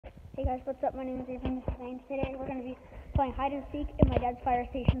Hey guys, what's up? My name is Ethan. This is Zane. Today we're going to be playing hide and seek in my dad's fire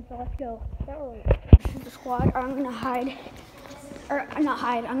station, so let's go. This is the squad. I'm going to hide, or not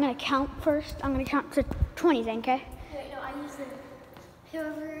hide, I'm going to count first. I'm going to count to 20, Zane, okay? Wait, no, I use the,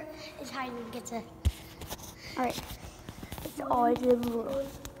 whoever is hiding gets a. Alright. It's always the rule.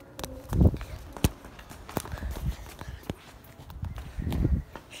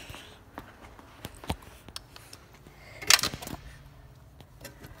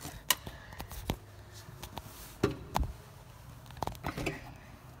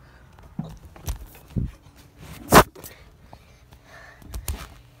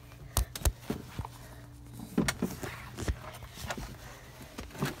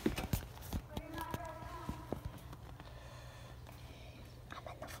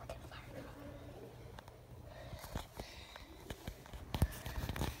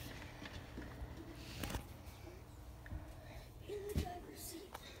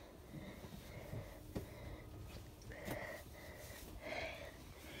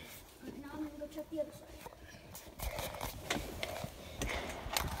 Check the other side.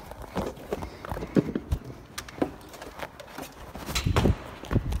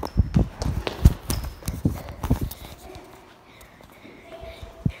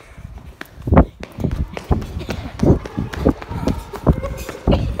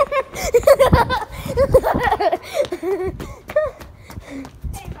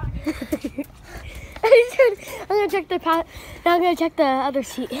 I'm gonna check the other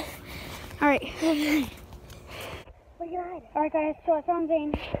seat. All right. Where you hide? All right, guys. So I found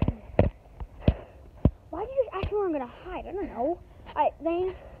Zane. Why did you ask me where I'm gonna hide? I don't know. All right,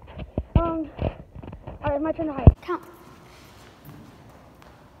 Zane. All right, my turn to hide. Count.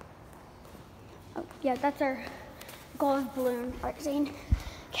 Oh, yeah, that's our golf balloon. All right, Zane.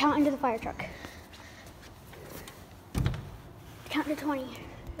 Count into the fire truck. Count to 20.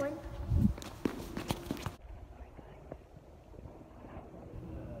 1.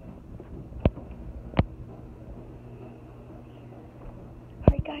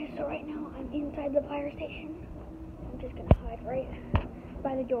 Alright guys, so right now I'm inside the fire station. I'm just gonna hide right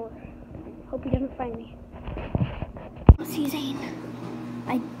by the door. Hope he doesn't find me. I don't see Zane.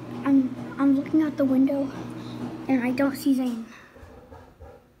 I'm looking out the window and I don't see Zane.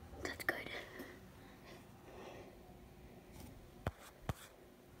 That's good.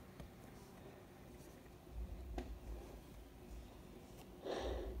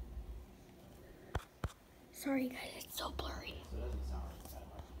 Sorry guys, it's so blurry.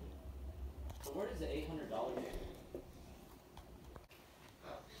 So where does the $800 go?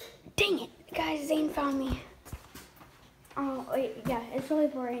 Dang it, guys, Zane found me. Oh, wait, yeah, it's really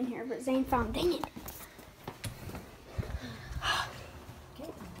blurry in here, but Zane found, dang it.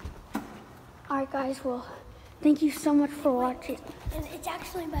 Alright guys, well, thank you so much for watching. And it's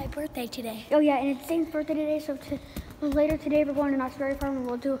actually my birthday today. Oh yeah, and it's Zane's birthday today, so later today we're going to Knott's Berry Farm and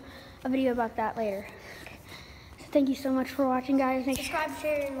we'll do a video about that later. So thank you so much for watching, guys. Subscribe,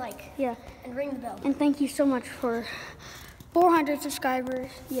 share, and like. Yeah. And ring the bell. And thank you so much for 400 subscribers.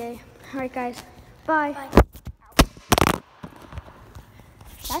 Yay. Alright guys, bye. Bye.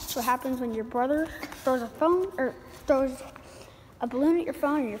 That's what happens when your brother throws a balloon at your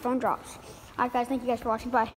phone and your phone drops. Alright guys, thank you guys for watching. Bye.